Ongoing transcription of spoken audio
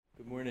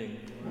Morning.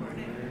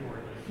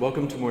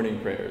 Welcome to morning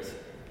prayers.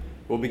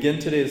 We'll begin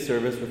today's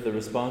service with the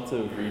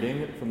responsive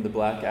reading from the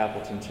Black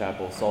Appleton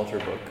Chapel Psalter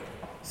book,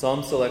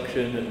 Psalm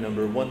selection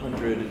number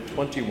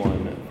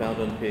 121,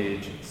 found on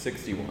page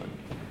 61.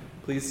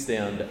 Please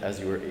stand as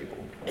you are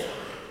able.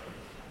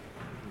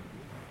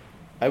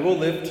 I will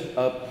lift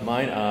up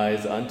mine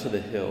eyes unto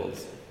the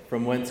hills,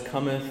 from whence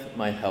cometh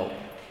my help.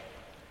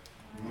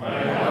 My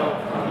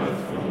help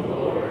cometh from the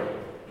Lord,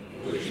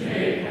 which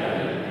made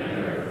heaven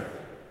and earth.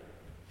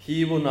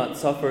 He will not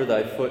suffer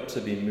thy foot to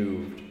be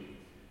moved.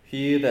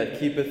 He that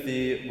keepeth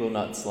thee will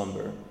not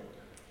slumber.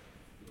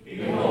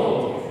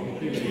 Behold,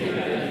 he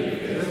that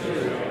keepeth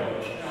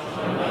Israel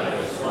shall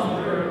neither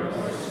slumber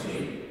nor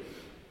sleep.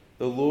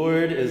 The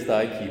Lord is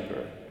thy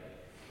keeper.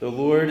 The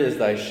Lord is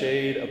thy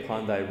shade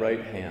upon thy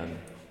right hand.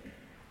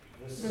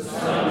 The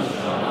sun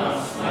shall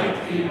not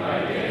smite thee by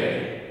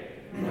day,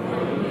 nor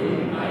the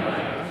moon by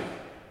night.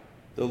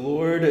 The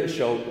Lord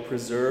shall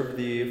preserve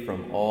thee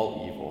from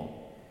all evil.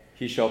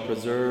 He shall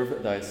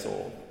preserve thy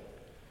soul.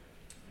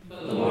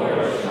 The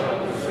Lord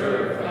shall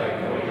preserve thy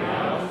going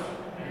out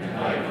and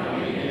thy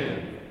coming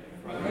in,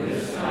 from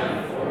this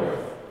time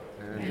forth,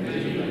 and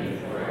even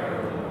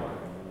forevermore.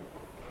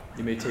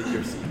 You may take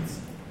your seats.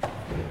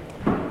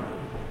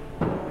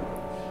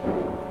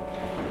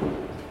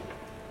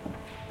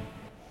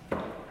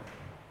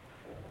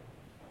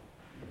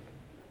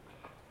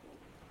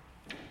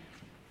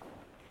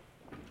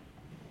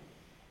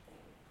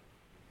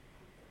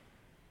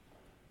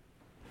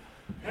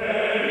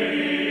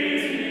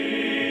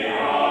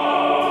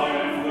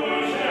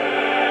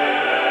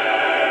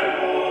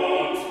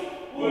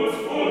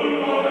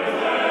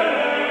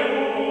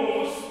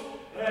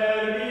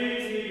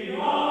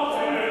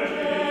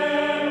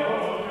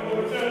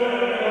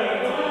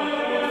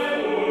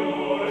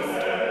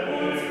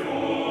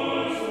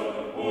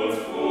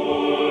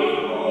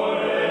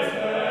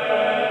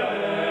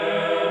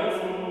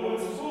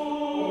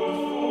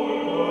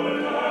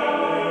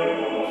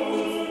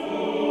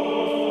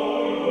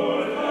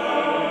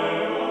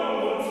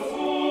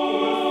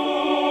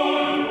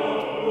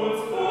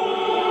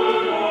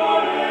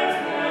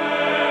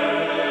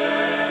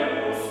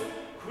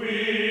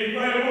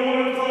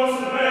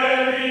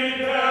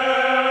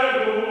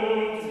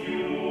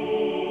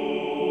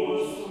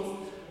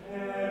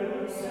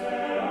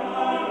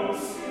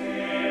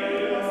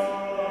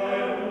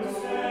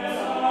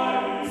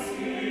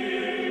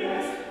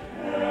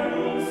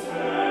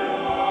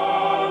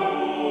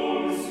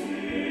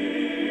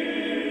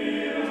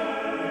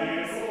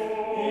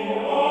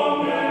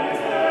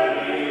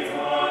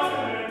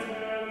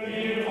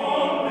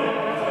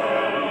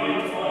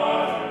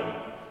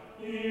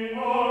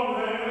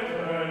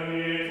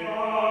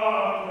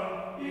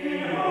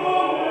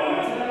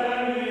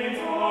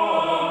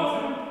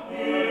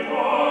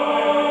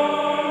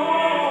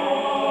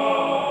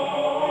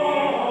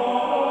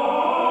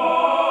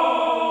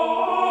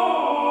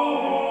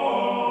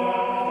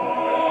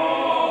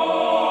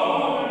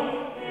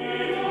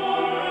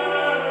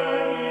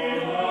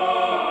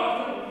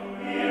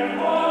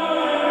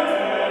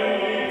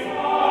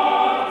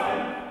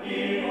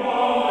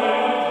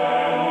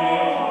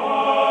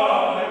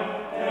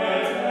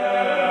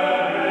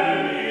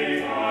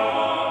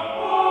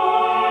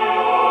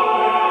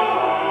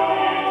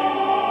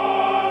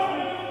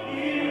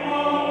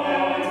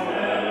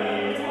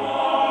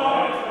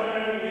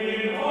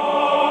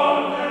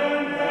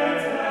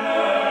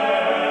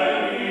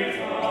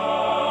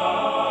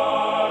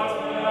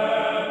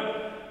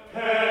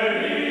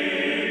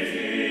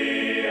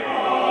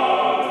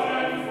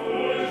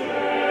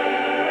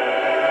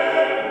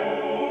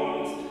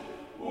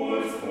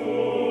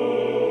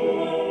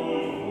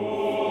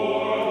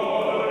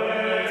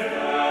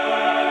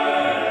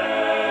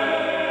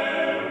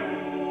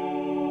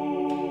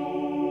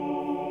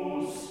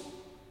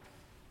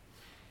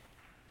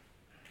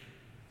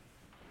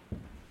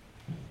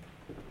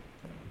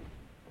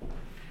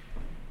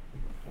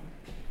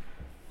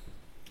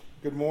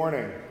 Good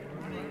morning.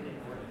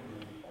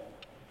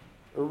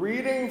 A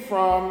reading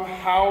from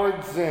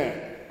Howard Zinn.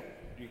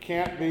 You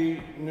can't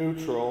be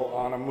neutral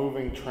on a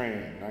moving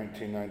train,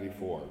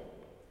 1994.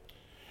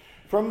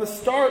 From the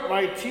start,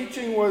 my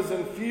teaching was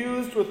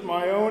infused with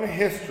my own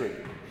history.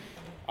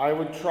 I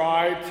would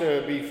try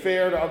to be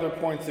fair to other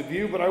points of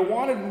view, but I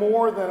wanted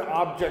more than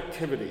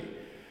objectivity.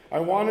 I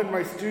wanted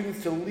my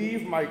students to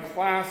leave my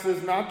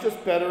classes not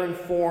just better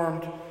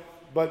informed,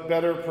 but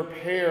better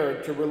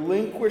prepared to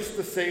relinquish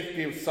the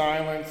safety of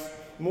silence,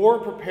 more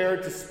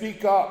prepared to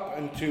speak up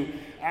and to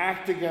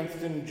act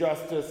against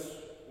injustice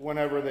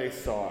whenever they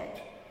saw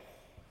it.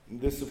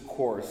 This, of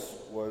course,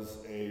 was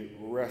a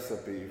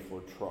recipe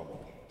for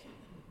trouble.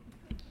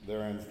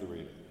 There ends the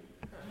reading.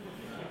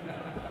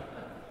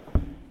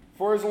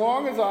 For as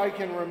long as I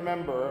can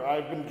remember,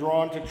 I've been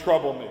drawn to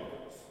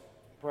troublemakers.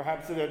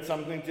 Perhaps it had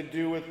something to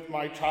do with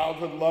my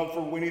childhood love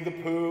for Winnie the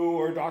Pooh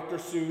or Dr.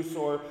 Seuss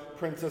or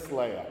Princess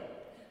Leia.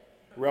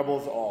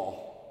 Rebels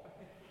all.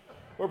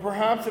 Or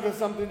perhaps it has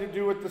something to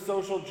do with the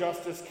social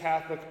justice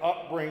Catholic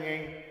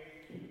upbringing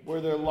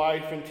where the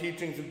life and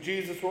teachings of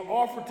Jesus were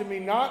offered to me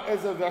not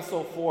as a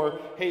vessel for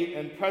hate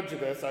and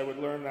prejudice, I would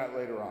learn that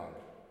later on,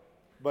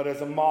 but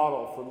as a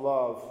model for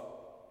love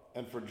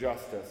and for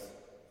justice.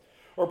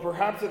 Or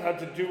perhaps it had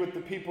to do with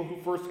the people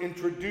who first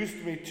introduced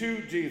me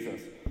to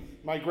Jesus,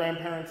 my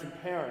grandparents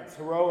and parents,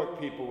 heroic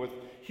people with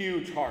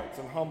huge hearts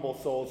and humble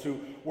souls who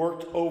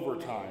worked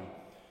overtime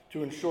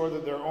to ensure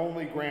that their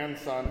only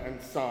grandson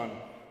and son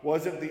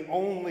wasn't the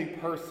only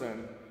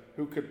person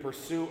who could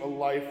pursue a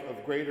life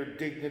of greater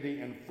dignity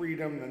and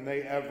freedom than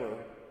they ever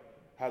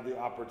had the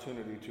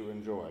opportunity to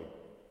enjoy.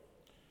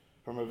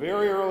 From a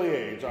very early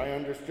age, I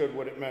understood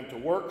what it meant to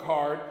work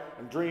hard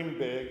and dream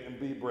big and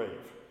be brave.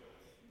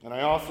 And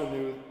I also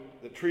knew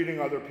that treating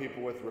other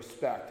people with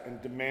respect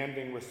and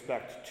demanding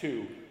respect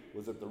too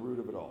was at the root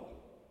of it all.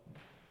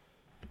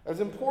 As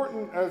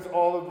important as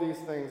all of these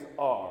things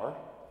are,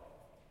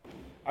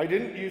 I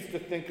didn't used to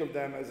think of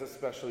them as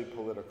especially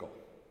political.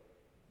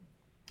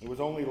 It was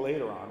only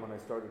later on, when I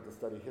started to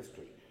study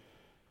history,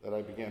 that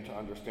I began to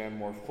understand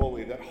more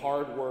fully that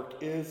hard work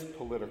is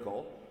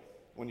political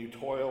when you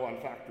toil on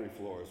factory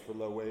floors for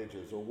low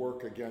wages, or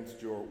work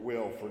against your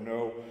will for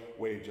no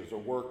wages, or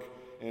work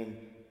in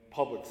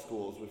public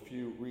schools with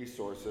few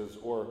resources,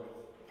 or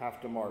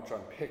have to march on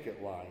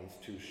picket lines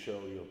to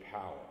show your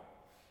power.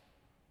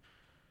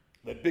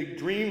 That big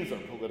dreams are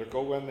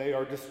political when they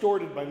are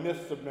distorted by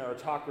myths of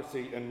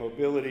meritocracy and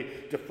mobility,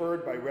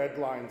 deferred by red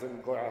lines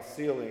and glass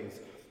ceilings,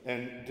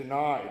 and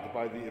denied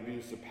by the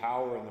abuse of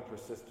power and the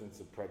persistence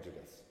of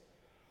prejudice.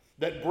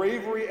 That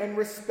bravery and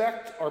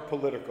respect are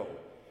political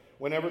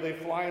whenever they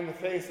fly in the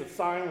face of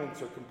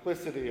silence or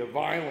complicity, of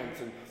violence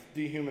and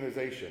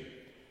dehumanization.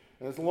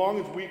 And as long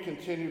as we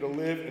continue to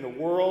live in a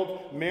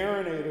world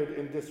marinated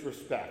in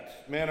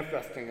disrespect,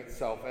 manifesting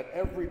itself at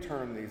every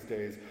turn these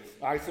days,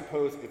 I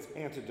suppose its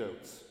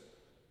antidotes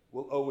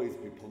will always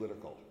be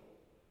political.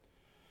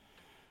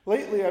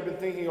 Lately, I've been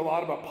thinking a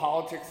lot about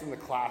politics in the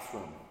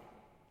classroom.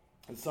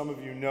 As some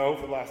of you know,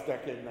 for the last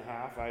decade and a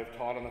half, I have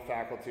taught on the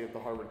faculty at the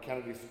Harvard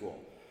Kennedy School.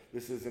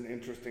 This is an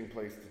interesting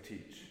place to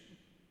teach,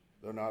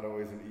 though not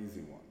always an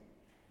easy one.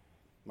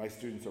 My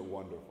students are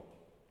wonderful,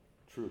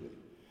 truly.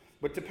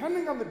 But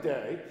depending on the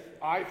day,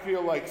 I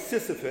feel like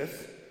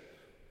Sisyphus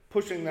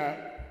pushing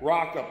that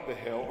rock up the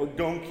hill, or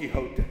Don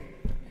Quixote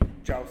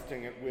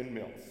jousting at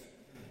windmills.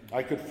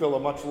 I could fill a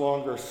much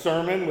longer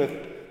sermon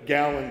with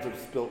gallons of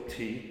spilt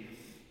tea,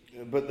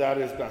 but that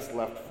is best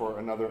left for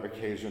another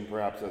occasion,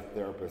 perhaps a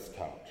therapist's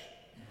couch.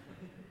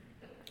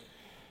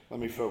 Let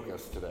me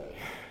focus today.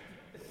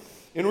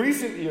 In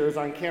recent years,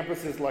 on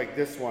campuses like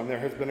this one, there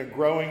has been a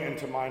growing, and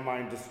to my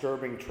mind,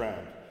 disturbing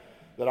trend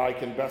that I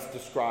can best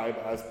describe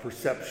as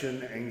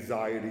perception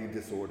anxiety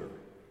disorder.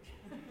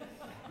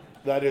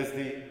 That is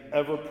the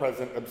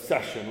ever-present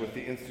obsession with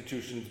the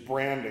institution's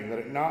branding, that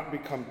it not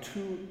become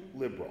too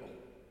liberal,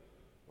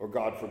 or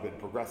God forbid,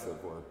 progressive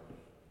or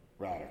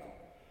radical.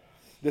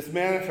 This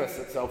manifests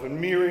itself in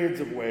myriads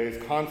of ways: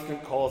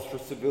 constant calls for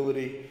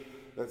civility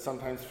that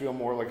sometimes feel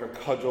more like a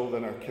cudgel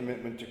than a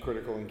commitment to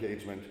critical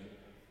engagement,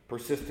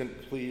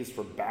 persistent pleas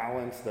for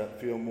balance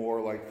that feel more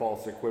like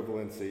false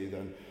equivalency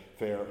than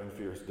fair and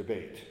fierce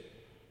debate,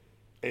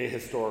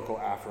 ahistorical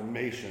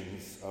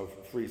affirmations of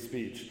free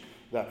speech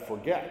that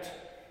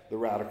forget the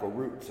radical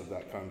roots of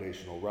that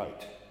foundational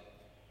right.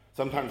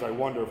 Sometimes I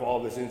wonder if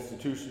all this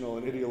institutional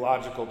and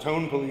ideological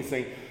tone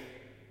policing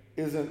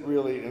isn't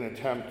really an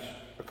attempt,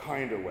 a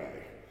kinder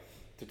way,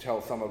 to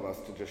tell some of us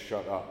to just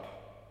shut up,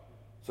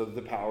 so that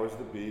the powers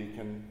that be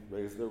can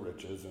raise their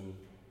riches and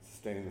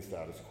sustain the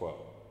status quo.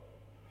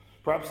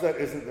 Perhaps that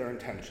isn't their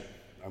intention.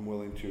 I'm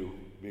willing to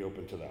be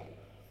open to that.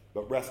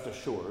 But rest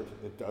assured,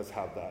 it does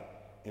have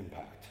that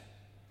impact,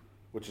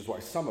 which is why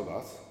some of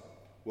us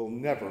will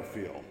never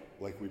feel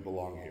like we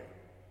belong here,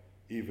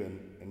 even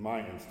in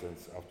my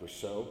instance, after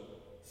so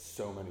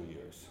many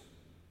years.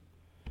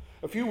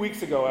 A few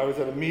weeks ago, I was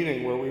at a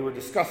meeting where we were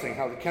discussing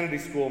how the Kennedy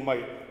School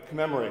might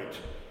commemorate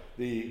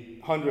the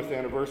 100th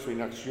anniversary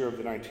next year of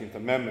the 19th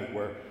Amendment,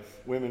 where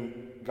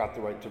women got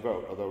the right to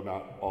vote, although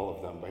not all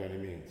of them by any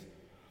means.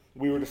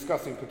 We were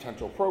discussing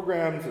potential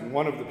programs, and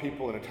one of the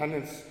people in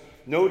attendance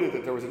noted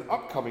that there was an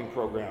upcoming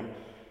program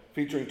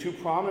featuring two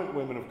prominent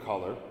women of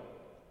color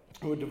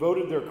who had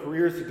devoted their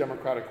careers to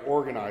democratic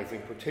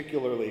organizing,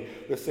 particularly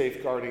the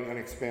safeguarding and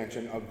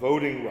expansion of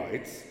voting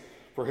rights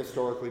for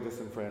historically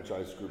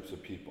disenfranchised groups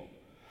of people.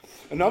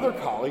 Another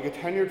colleague, a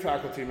tenured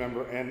faculty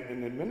member and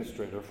an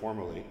administrator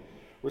formerly,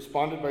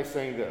 responded by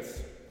saying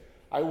this: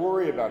 "I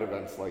worry about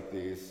events like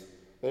these.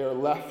 They are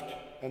left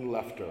and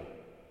lefter.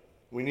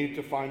 We need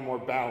to find more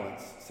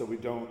balance so we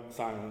don't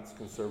silence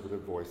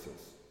conservative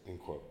voices,"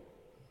 end quote.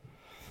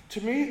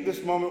 To me,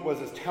 this moment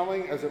was as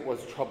telling as it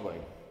was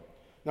troubling.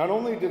 Not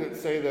only did it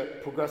say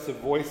that progressive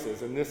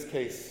voices, in this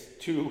case,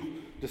 two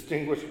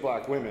distinguished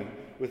black women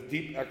with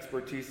deep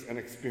expertise and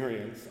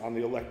experience on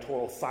the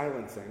electoral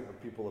silencing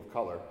of people of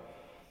color,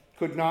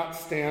 could not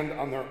stand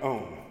on their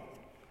own,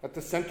 at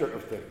the center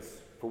of things,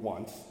 for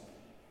once,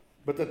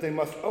 but that they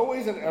must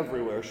always and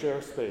everywhere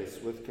share space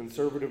with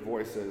conservative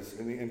voices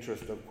in the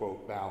interest of,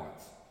 quote,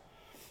 balance.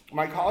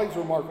 My colleague's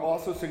remark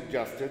also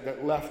suggested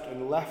that left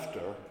and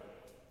lefter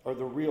are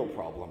the real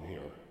problem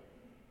here,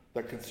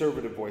 that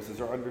conservative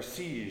voices are under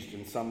siege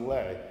in some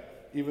way,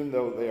 even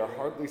though they are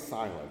hardly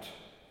silent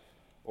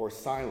or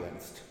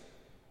silenced,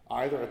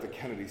 either at the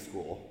Kennedy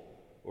School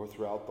or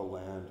throughout the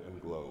land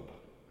and globe.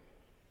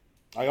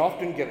 I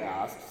often get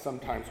asked,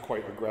 sometimes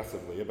quite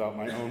aggressively, about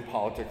my own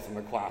politics in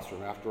the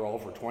classroom. After all,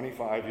 for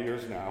 25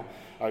 years now,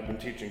 I've been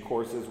teaching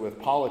courses with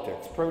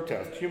politics,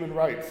 protest, human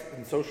rights,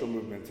 and social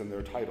movements in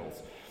their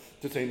titles,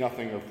 to say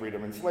nothing of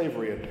freedom and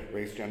slavery, and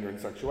race, gender, and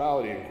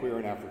sexuality, and queer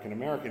and African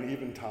American,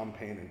 even Tom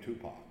Paine and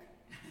Tupac.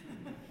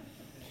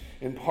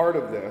 In part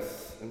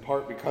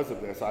because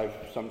of this, I've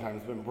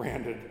sometimes been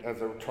branded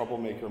as a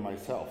troublemaker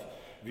myself,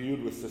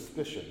 viewed with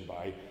suspicion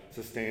by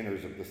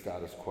sustainers of the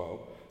status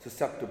quo,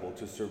 susceptible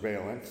to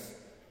surveillance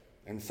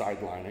and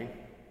sidelining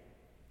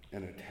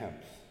and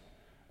attempts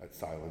at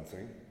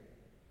silencing.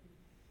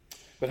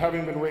 But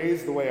having been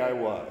raised the way I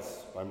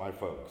was by my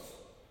folks,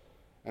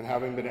 and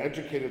having been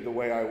educated the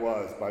way I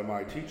was by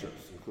my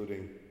teachers,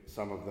 including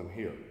some of them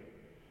here,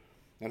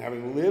 and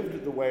having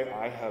lived the way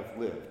I have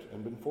lived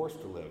and been forced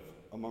to live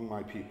among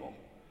my people,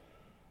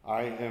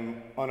 I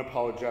am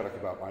unapologetic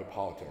about my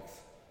politics,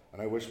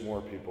 and I wish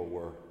more people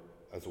were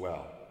as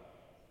well.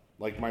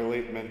 Like my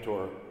late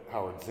mentor,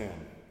 Howard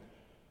Zinn,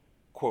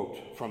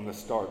 quote, "From the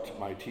start,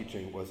 my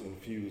teaching was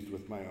infused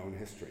with my own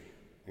history,"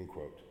 end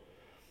quote.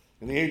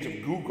 In the age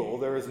of Google,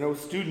 there is no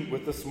student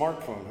with a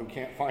smartphone who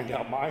can't find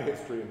out my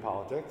history in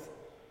politics,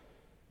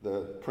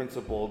 the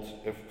principled,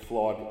 if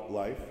flawed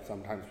life,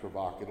 sometimes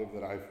provocative,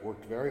 that I've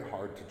worked very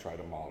hard to try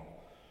to model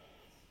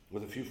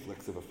with a few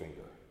flicks of a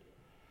finger.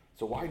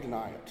 So why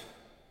deny it?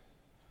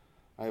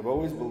 I have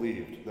always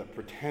believed that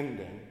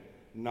pretending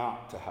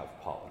not to have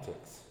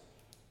politics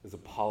is a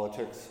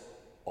politics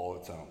all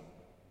its own.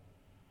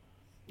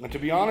 And to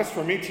be honest,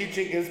 for me,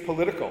 teaching is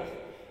political,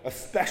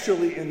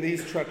 especially in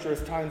these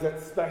treacherous times,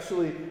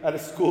 especially at a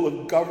school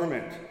of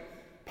government,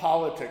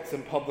 politics,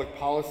 and public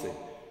policy.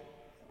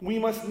 We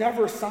must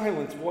never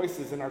silence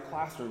voices in our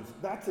classrooms.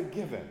 That's a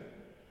given.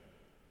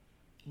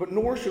 But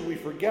nor should we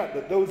forget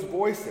that those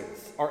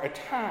voices are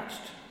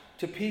attached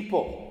to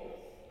people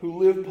who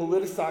live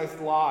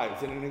politicized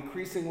lives in an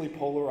increasingly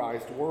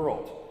polarized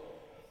world.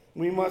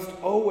 We must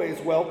always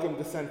welcome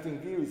dissenting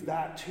views.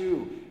 That,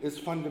 too, is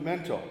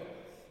fundamental.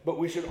 But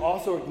we should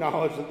also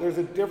acknowledge that there's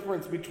a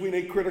difference between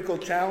a critical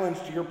challenge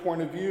to your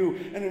point of view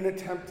and an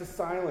attempt to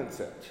silence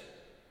it.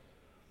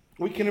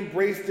 We can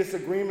embrace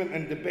disagreement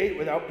and debate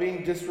without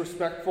being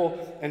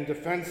disrespectful and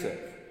defensive.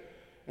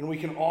 And we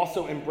can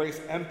also embrace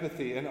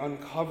empathy and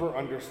uncover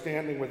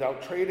understanding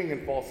without trading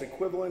in false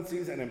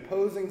equivalencies and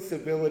imposing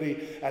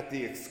civility at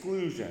the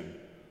exclusion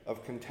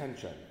of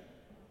contention.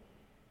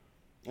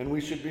 And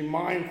we should be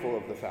mindful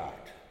of the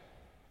fact,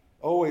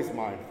 always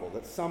mindful,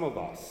 that some of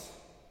us,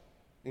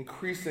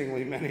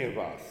 increasingly many of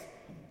us,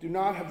 do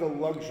not have the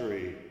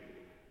luxury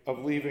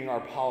of leaving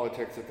our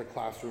politics at the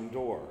classroom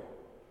door,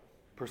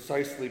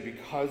 precisely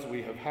because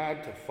we have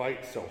had to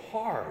fight so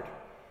hard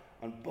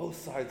on both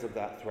sides of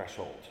that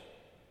threshold.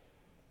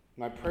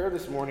 My prayer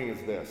this morning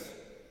is this,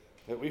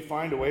 that we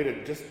find a way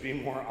to just be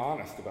more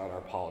honest about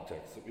our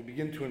politics, that we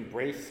begin to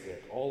embrace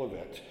it, all of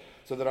it,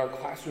 so that our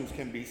classrooms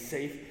can be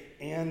safe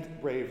and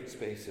brave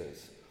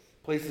spaces,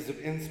 places of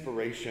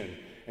inspiration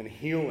and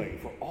healing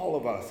for all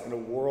of us in a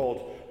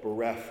world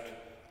bereft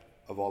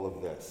of all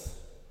of this.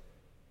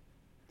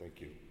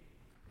 Thank you.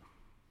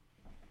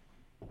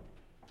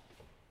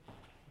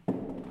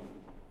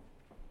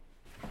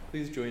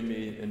 Please join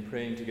me in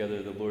praying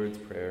together the Lord's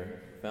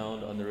Prayer,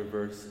 found on the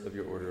reverse of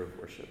your order of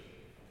worship.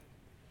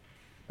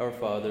 Our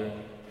Father,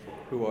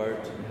 who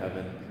art in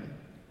heaven,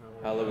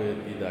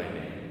 hallowed be thy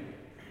name.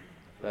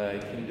 Thy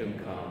kingdom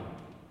come,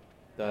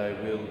 thy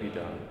will be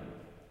done,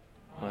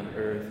 on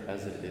earth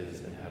as it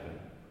is in heaven.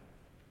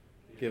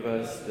 Give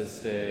us this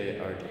day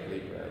our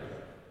daily bread,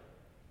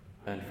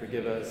 and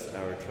forgive us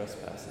our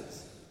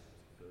trespasses,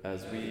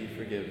 as we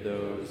forgive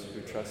those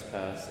who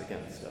trespass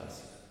against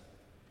us.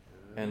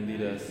 And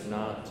lead us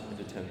not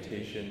into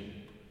temptation,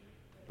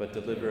 but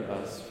deliver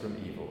us from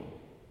evil.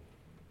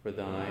 For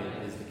thine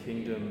is the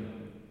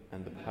kingdom,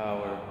 and the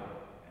power,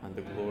 and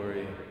the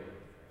glory,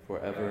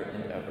 forever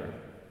and ever.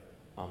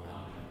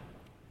 Amen.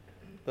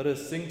 Let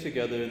us sing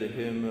together the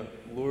hymn,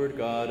 Lord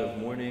God of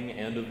Morning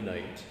and of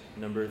Night,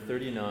 number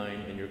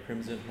 39 in your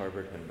Crimson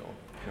Harvard hymnal,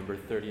 number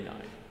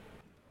 39.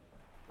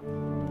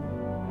 Amen.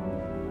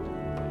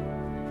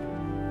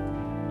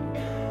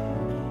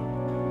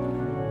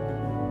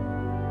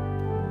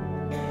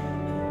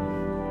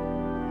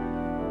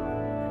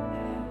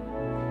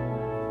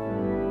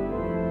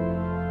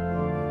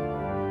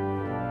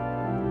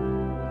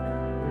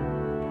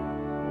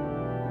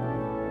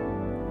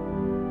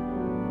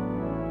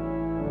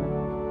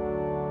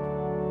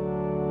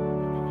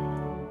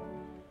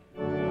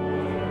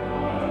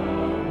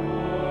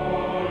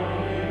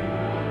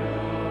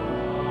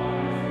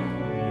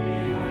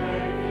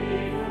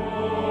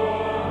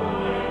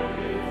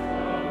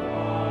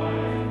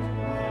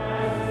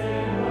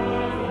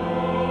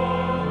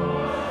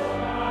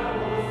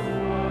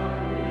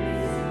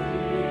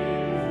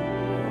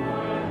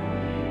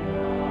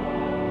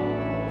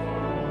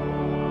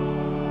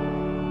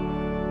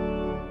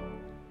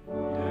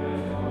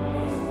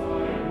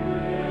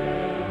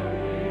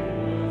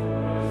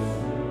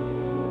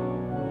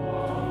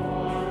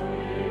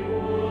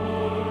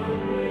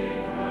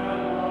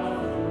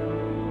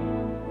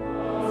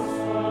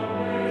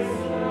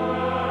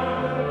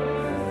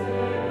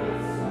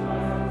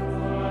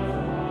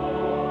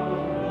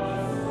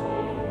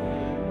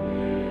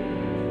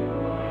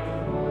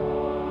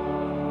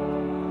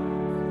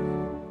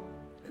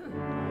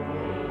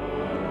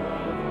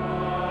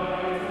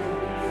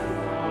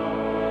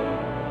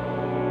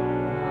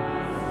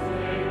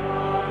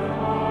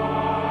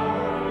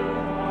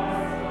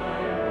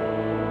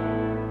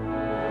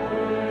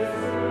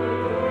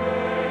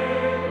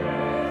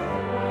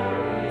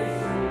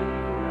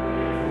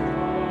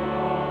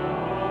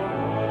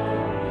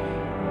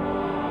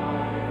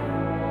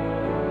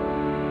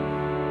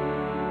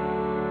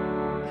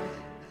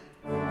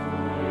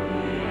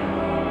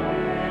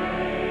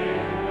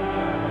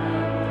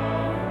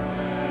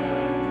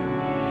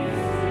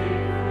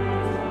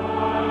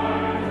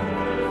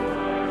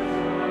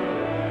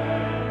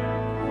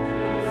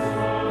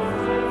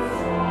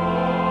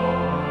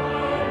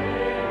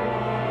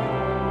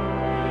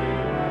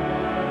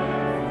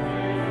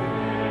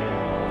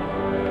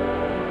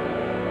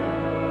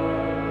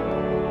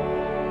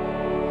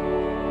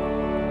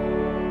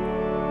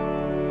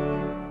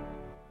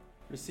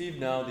 Receive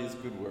now these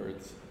good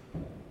words.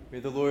 May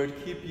the Lord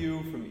keep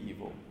you from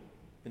evil,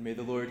 and may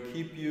the Lord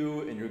keep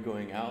you in your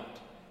going out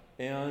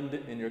and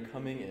in your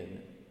coming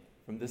in,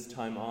 from this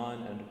time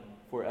on and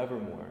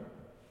forevermore.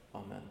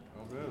 Amen.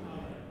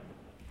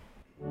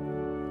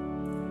 Amen.